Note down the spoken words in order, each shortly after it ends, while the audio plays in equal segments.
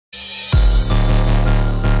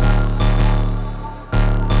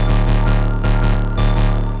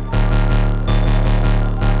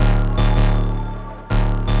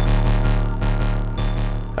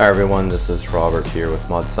Hi everyone, this is Robert here with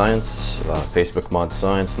Mod Science, Facebook Mod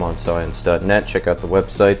Science, modscience.net. Check out the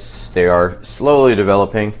websites. They are slowly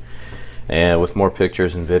developing, and with more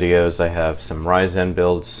pictures and videos. I have some Ryzen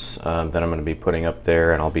builds that I'm going to be putting up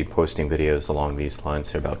there, and I'll be posting videos along these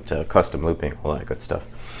lines about custom looping, all that good stuff.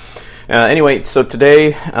 Anyway, so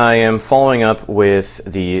today I am following up with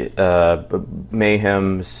the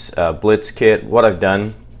Mayhems Blitz kit. What I've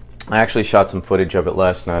done, I actually shot some footage of it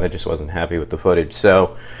last night. I just wasn't happy with the footage,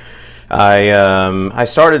 so I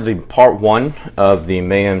started the part 1 of the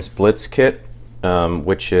Mayhems Blitz kit,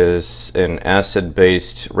 which is an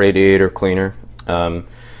acid-based radiator cleaner. So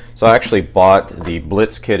I actually bought the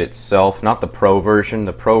Blitz kit itself, not the Pro version.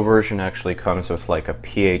 The Pro version actually comes with like a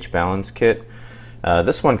pH balance kit.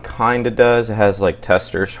 This one kind of does. It has like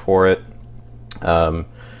testers for it.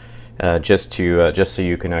 Just so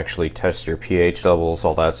you can actually test your pH levels,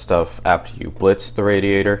 all that stuff, after you blitz the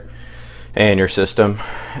radiator and your system.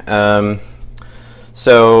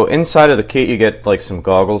 So inside of the kit you get like some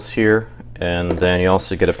goggles here, and then you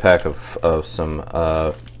also get a pack of some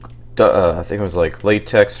I think it was like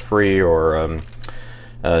latex free or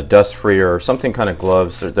dust free or something kind of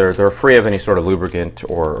gloves. They're free of any sort of lubricant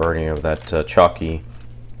or any of that chalky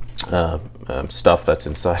stuff that's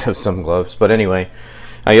inside of some gloves. But anyway,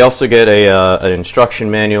 you also get an instruction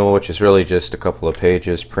manual, which is really just a couple of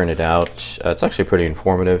pages printed out. It's actually pretty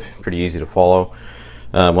informative, pretty easy to follow.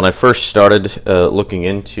 When I first started looking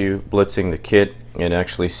into blitzing the kit, it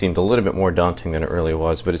actually seemed a little bit more daunting than it really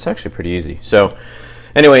was, but it's actually pretty easy. So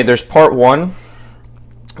anyway, there's part 1,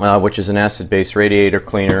 which is an acid-based radiator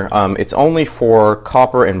cleaner. It's only for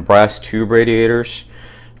copper and brass tube radiators.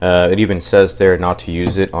 It even says there not to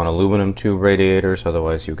use it on aluminum tube radiators,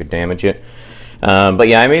 otherwise you could damage it. But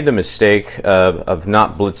yeah, I made the mistake of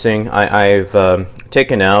not blitzing. I've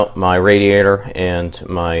taken out my radiator and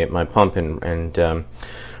my pump and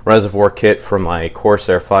reservoir kit from my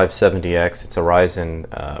Corsair 570X. It's a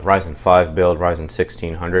Ryzen 5 build, Ryzen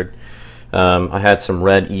 1600. I had some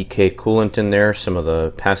red EK coolant in there, some of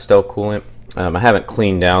the pastel coolant. I haven't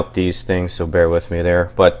cleaned out these things, so bear with me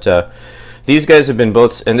there. But these guys have been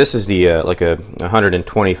both, and this is the like a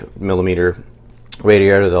 120 millimeter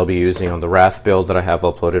radiator that I'll be using on the Rads build that I have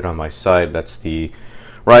uploaded on my site. That's the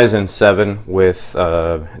Ryzen 7 with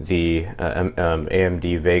the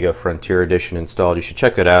AMD Vega Frontier Edition installed. You should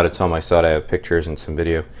check that out. It's on my site. I have pictures and some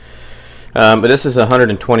video. But this is a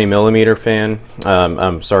 120 millimeter fan.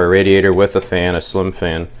 I'm sorry, radiator with a fan, a slim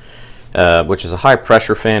fan, which is a high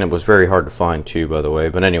pressure fan. It was very hard to find too, by the way.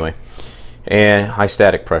 But anyway, and high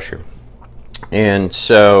static pressure. And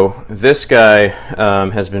so this guy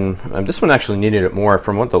has been, this one actually needed it more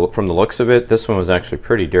from the looks of it. This one was actually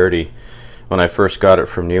pretty dirty when I first got it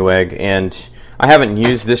from Newegg, and I haven't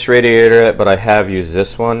used this radiator yet, but I have used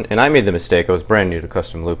this one, and I made the mistake. I was brand new to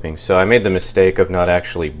custom looping, so I made the mistake of not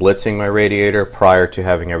actually blitzing my radiator prior to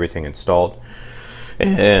having everything installed.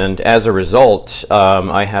 And as a result,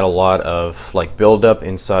 I had a lot of like buildup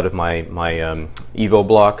inside of my Evo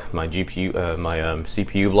block, my GPU, my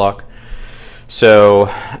CPU block. So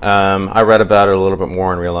I read about it a little bit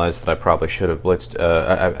more and realized that I probably should have blitzed,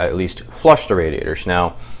 at least flushed the radiators.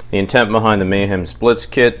 Now, the intent behind the Mayhems Blitz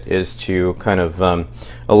kit is to kind of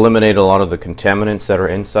eliminate a lot of the contaminants that are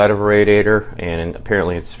inside of a radiator, and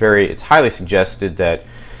apparently it's highly suggested that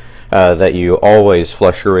that you always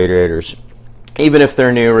flush your radiators, even if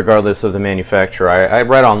they're new, regardless of the manufacturer. I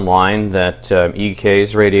read online that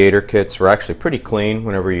EK's radiator kits were actually pretty clean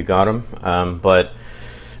whenever you got them, but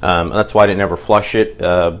that's why I didn't ever flush it.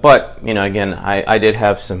 But you know, again, I did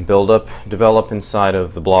have some buildup develop inside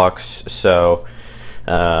of the blocks, so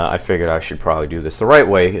I figured I should probably do this the right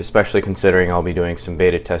way, especially considering I'll be doing some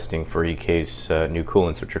beta testing for EK's new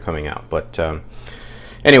coolants which are coming out. But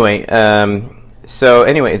anyway, so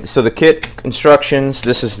the kit instructions.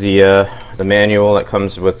 This is the manual that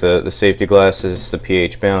comes with the safety glasses, the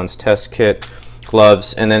pH balance test kit,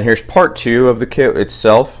 gloves, and then here's part 2 of the kit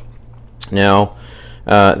itself. Now,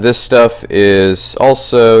 this stuff is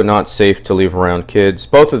also not safe to leave around kids.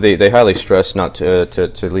 Both of they highly stress not to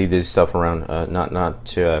leave this stuff around, not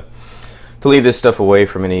to leave this stuff away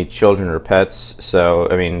from any children or pets. So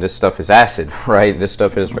I mean, this stuff is acid, right? This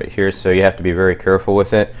stuff is right here, so you have to be very careful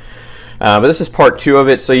with it. But this is part 2 of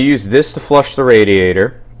it. So you use this to flush the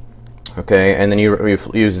radiator, okay, and then you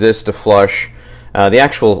use this to flush the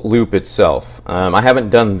actual loop itself. I haven't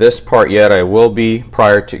done this part yet. I will be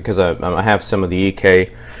prior to, because I have some of the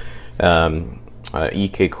EK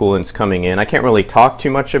coolants coming in. I can't really talk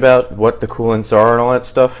too much about what the coolants are and all that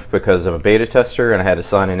stuff because I'm a beta tester and I had to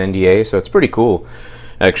sign an NDA, so it's pretty cool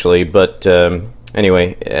actually. But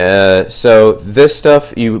Anyway, so this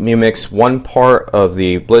stuff, you mix 1 part of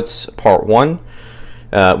the Blitz part 1,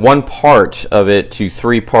 1 part of it to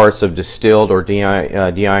 3 parts of distilled or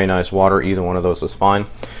deionized water. Either one of those was fine.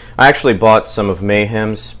 I actually bought some of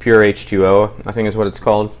Mayhems Pure H2O, I think is what it's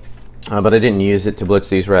called, but I didn't use it to blitz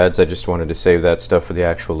these rads. I just wanted to save that stuff for the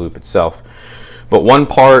actual loop itself. But 1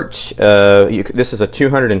 part, this is a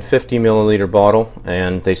 250 milliliter bottle,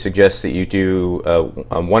 and they suggest that you do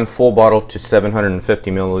 1 full bottle to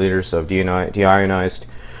 750 milliliters of deionized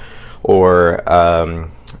or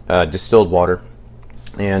distilled water.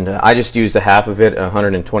 And I just used a half of it,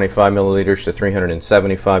 125 milliliters to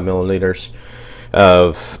 375 milliliters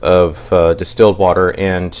of distilled water,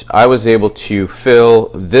 and I was able to fill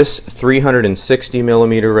this 360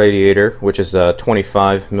 millimeter radiator, which is a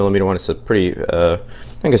 25 millimeter one. It's a pretty, I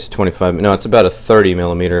think it's a 25, no, it's about a 30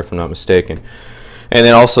 millimeter if I'm not mistaken. And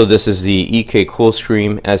then also this is the EK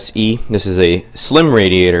Coolstream SE. This is a slim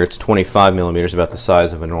radiator. It's 25 millimeters, about the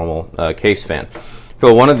size of a normal case fan.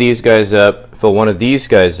 Fill one of these guys up, fill one of these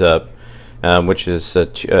guys up, which is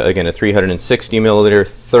again a 360 milliliter,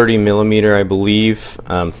 30 millimeter, I believe,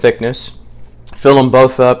 thickness. Fill them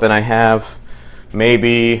both up, and I have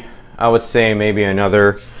maybe, I would say maybe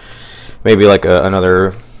another, maybe like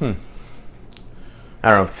another, I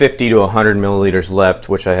don't know, 50 to 100 milliliters left,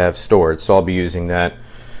 which I have stored. So I'll be using that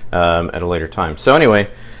at a later time. So anyway,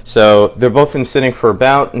 so they're both been sitting for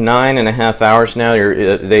about 9.5 hours now.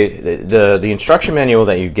 The instruction manual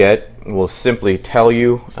that you get will simply tell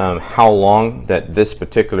you how long that this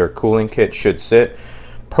particular cooling kit should sit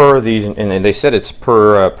per these, and they said it's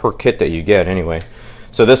per kit that you get anyway.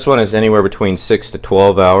 So this one is anywhere between 6 to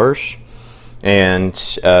 12 hours, and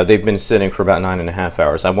they've been sitting for about 9.5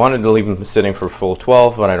 hours. I wanted to leave them sitting for a full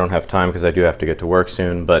 12, but I don't have time because I do have to get to work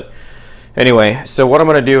soon. But anyway, so what I'm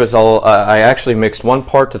going to do is I actually mixed 1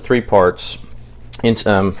 part to 3 parts,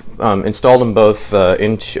 installed them both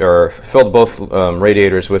or filled both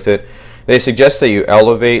radiators with it. They suggest that you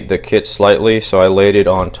elevate the kit slightly, so I laid it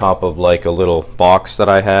on top of like a little box that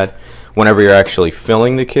I had whenever you're actually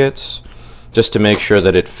filling the kits, just to make sure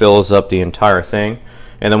that it fills up the entire thing.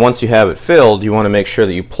 And then once you have it filled, you want to make sure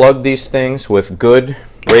that you plug these things with good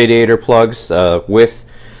radiator plugs with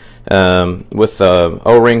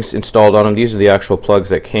O-rings installed on them. These are the actual plugs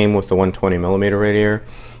that came with the 120 millimeter radiator.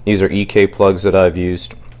 These are EK plugs that I've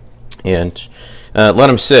used, and let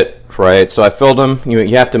them sit, right? So I filled them.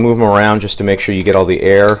 You have to move them around just to make sure you get all the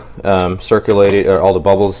air circulated, or all the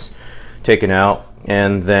bubbles taken out,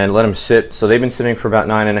 and then let them sit. So they've been sitting for about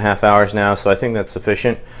 9.5 hours now, so I think that's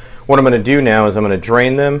sufficient. What I'm going to do now is I'm going to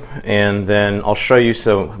drain them, and then I'll show you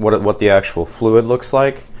what the actual fluid looks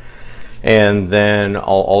like. And then I'll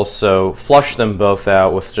also flush them both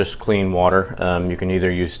out with just clean water. You can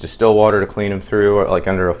either use distilled water to clean them through, or like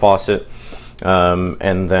under a faucet.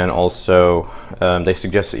 And then also they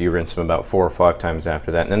suggest that you rinse them about 4 or 5 times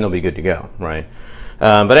after that, and then they'll be good to go, right?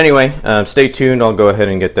 But anyway, stay tuned. I'll go ahead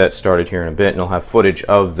and get that started here in a bit, and I'll have footage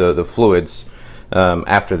of the fluids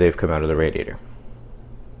after they've come out of the radiator.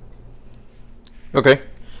 Okay.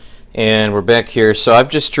 And we're back here. So I've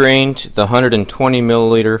just drained the 120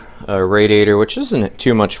 milliliter radiator, which isn't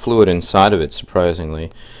too much fluid inside of it, surprisingly.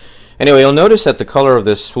 Anyway, you'll notice that the color of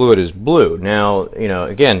this fluid is blue. Now, you know,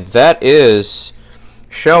 again, that is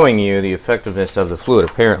showing you the effectiveness of the fluid,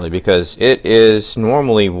 apparently, because it is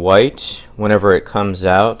normally white whenever it comes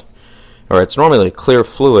out, or it's normally clear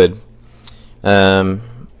fluid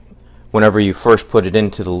whenever you first put it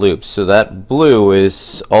into the loop. So that blue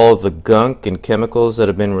is all the gunk and chemicals that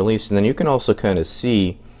have been released, and then you can also kind of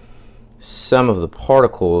see some of the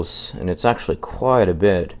particles, and it's actually quite a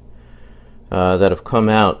bit that have come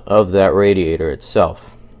out of that radiator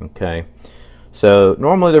itself. Okay, so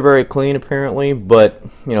normally they're very clean, apparently, but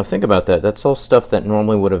you know, think about that. That's all stuff that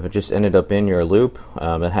normally would have just ended up in your loop.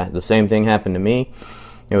 The same thing happened to me.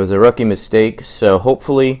 It was a rookie mistake, so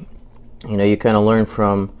hopefully, you know, you kind of learn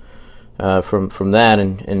from that,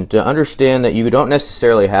 and to understand that you don't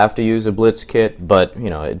necessarily have to use a Blitz kit, but you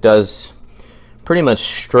know, it does pretty much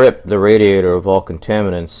strip the radiator of all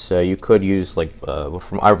contaminants. You could use, like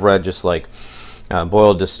I've read, just like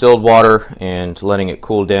boiled distilled water and letting it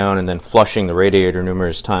cool down, and then flushing the radiator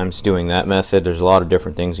numerous times, doing that method. There's a lot of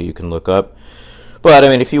different things that you can look up. But I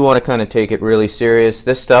mean, if you want to kind of take it really serious,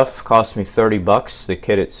 this stuff cost me 30 bucks, the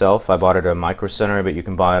kit itself. I bought it at a Micro Center, but you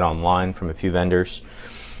can buy it online from a few vendors.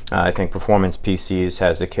 I think Performance PCs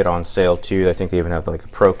has the kit on sale too. I think they even have like a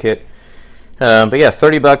Pro kit. But yeah,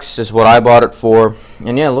 30 bucks is what I bought it for.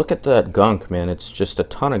 And yeah, look at that gunk, man. It's just a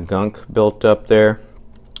ton of gunk built up there.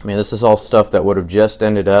 I mean, this is all stuff that would have just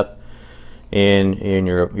ended up in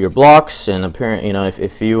your blocks. And apparently, you know,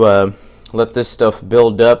 if you let this stuff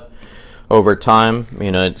build up over time.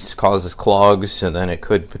 You know, it causes clogs, and then it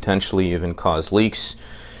could potentially even cause leaks,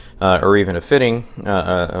 or even a fitting,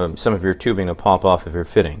 some of your tubing to pop off of your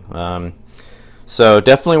fitting. So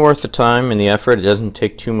definitely worth the time and the effort. It doesn't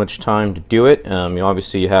take too much time to do it.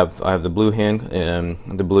 Obviously I have the blue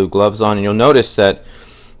the blue gloves on, and you'll notice that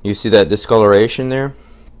you see that discoloration there.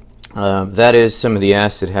 That is some of the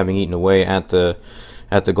acid having eaten away at the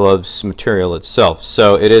gloves material itself.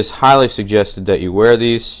 So it is highly suggested that you wear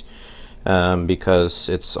these, because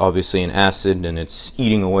it's obviously an acid and it's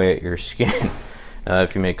eating away at your skin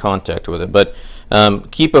if you make contact with it. But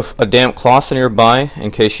keep a damp cloth nearby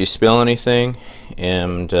in case you spill anything.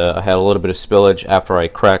 And I had a little bit of spillage after I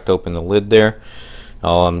cracked open the lid there.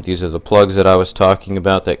 These are the plugs that I was talking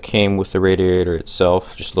about that came with the radiator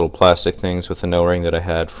itself, just little plastic things with a no-ring that I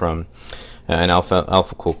had from an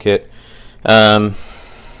Alpha Cool kit.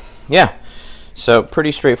 Yeah, so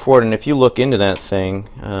pretty straightforward. And if you look into that thing,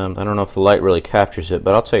 I don't know if the light really captures it,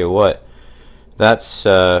 but I'll tell you what, that's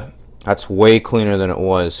way cleaner than it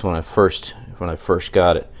was when I first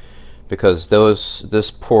got it, because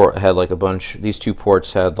this port had like a bunch, these two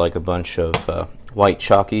ports had like a bunch of white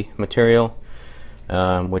chalky material,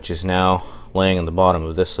 which is now laying in the bottom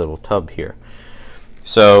of this little tub here.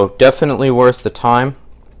 So definitely worth the time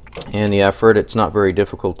and the effort. It's not very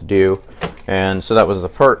difficult to do. And so that was the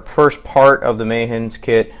first part of the Mayhems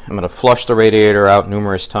kit. I'm going to flush the radiator out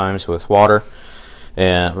numerous times with water,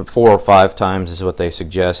 and 4 or 5 times is what they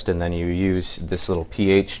suggest, and then you use this little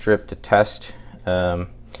pH strip to test I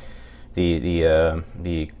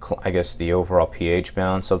guess the overall pH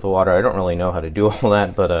balance of the water. I don't really know how to do all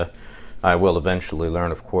that, but I will eventually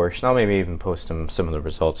learn, of course. And I'll maybe even post some of the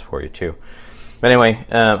results for you too. But anyway,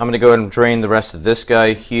 I'm going to go ahead and drain the rest of this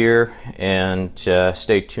guy here, and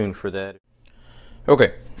stay tuned for that.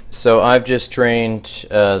 Okay, so I've just drained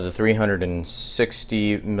the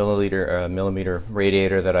 360 millimeter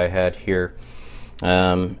radiator that I had here,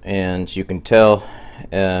 and you can tell.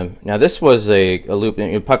 Now this was a loop.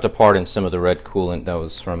 You popped apart in some of the red coolant that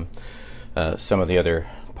was from some of the other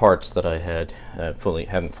parts that I had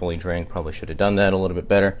haven't fully drained. Probably should have done that a little bit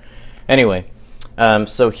better. Anyway,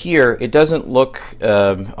 so here it doesn't look,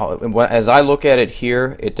 as I look at it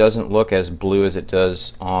here, it doesn't look as blue as it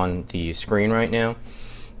does on the screen right now.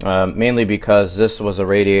 Mainly because this was a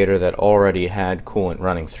radiator that already had coolant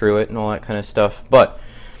running through it and all that kind of stuff. But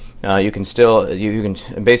you can still, you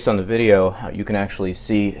can, based on the video, you can actually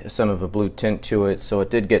see some of a blue tint to it. So it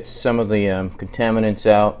did get some of the contaminants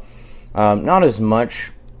out. Not as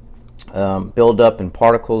much buildup and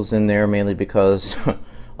particles in there, mainly because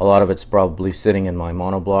a lot of it's probably sitting in my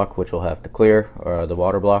monoblock, which we'll have to clear, or the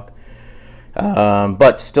water block.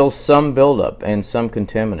 But still some buildup and some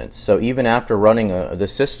contaminants. So even after running the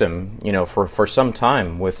system, you know, for some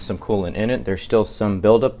time with some coolant in it, there's still some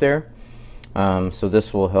buildup there. So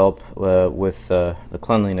this will help with the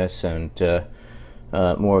cleanliness and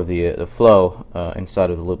more of the flow inside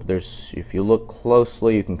of the loop. If you look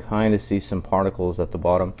closely, you can kind of see some particles at the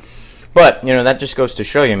bottom. But you know, that just goes to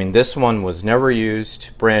show you. I mean, this one was never used,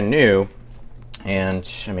 brand new, and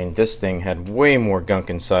I mean, this thing had way more gunk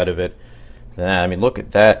inside of it than that. I mean, look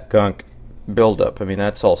at that gunk buildup. I mean,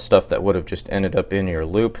 that's all stuff that would have just ended up in your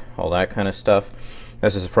loop, all that kind of stuff.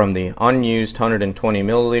 This is from the unused 120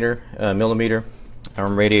 millimeter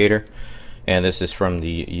radiator, and this is from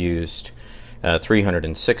the used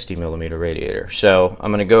 360 millimeter radiator. So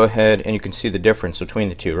I'm going to go ahead, and you can see the difference between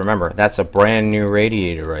the two. Remember, that's a brand new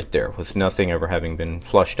radiator right there, with nothing ever having been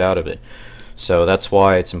flushed out of it. So that's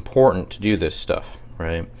why it's important to do this stuff,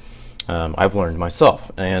 right? I've learned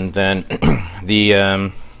myself. And then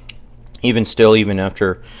the even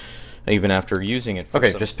after using it.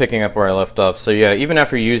 Okay, just picking up where I left off. So yeah, even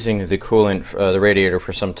after using the coolant, the radiator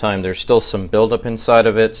for some time, there's still some buildup inside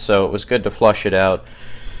of it. So it was good to flush it out.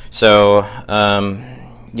 So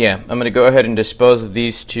yeah, I'm going to go ahead and dispose of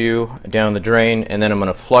these two down the drain, and then I'm going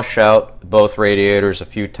to flush out both radiators a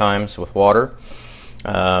few times with water.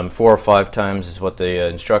 4 or 5 times is what the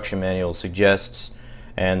instruction manual suggests,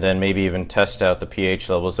 and then maybe even test out the pH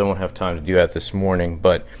levels. I won't have time to do that this morning,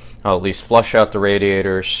 but I'll at least flush out the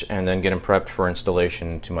radiators and then get them prepped for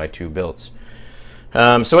installation to my 2 builds.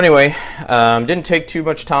 So anyway, didn't take too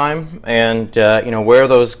much time, and you know, wear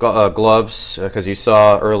those gloves, because you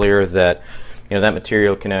saw earlier that, you know, that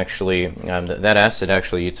material can actually, that acid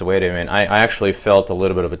actually eats away at it. And I actually felt a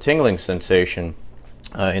little bit of a tingling sensation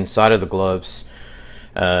inside of the gloves,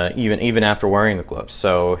 even after wearing the gloves.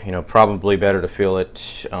 So you know, probably better to feel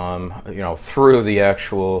it, you know, through the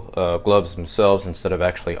actual gloves themselves instead of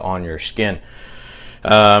actually on your skin.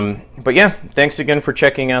 But yeah, thanks again for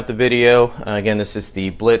checking out the video. Again, this is the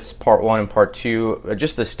Blitz Part 1 and Part 2,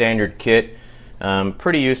 just a standard kit.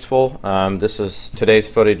 Pretty useful. Today's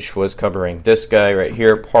footage was covering this guy right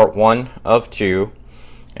here, Part 1 of 2,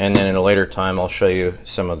 and then in a later time I'll show you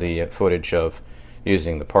some of the footage of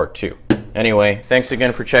using the Part 2. Anyway, thanks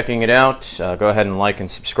again for checking it out. Go ahead and like and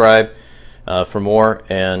subscribe for more,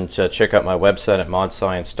 and check out my website at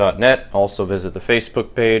modscience.net. Also visit the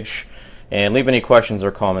Facebook page, and leave any questions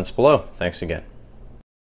or comments below. Thanks again.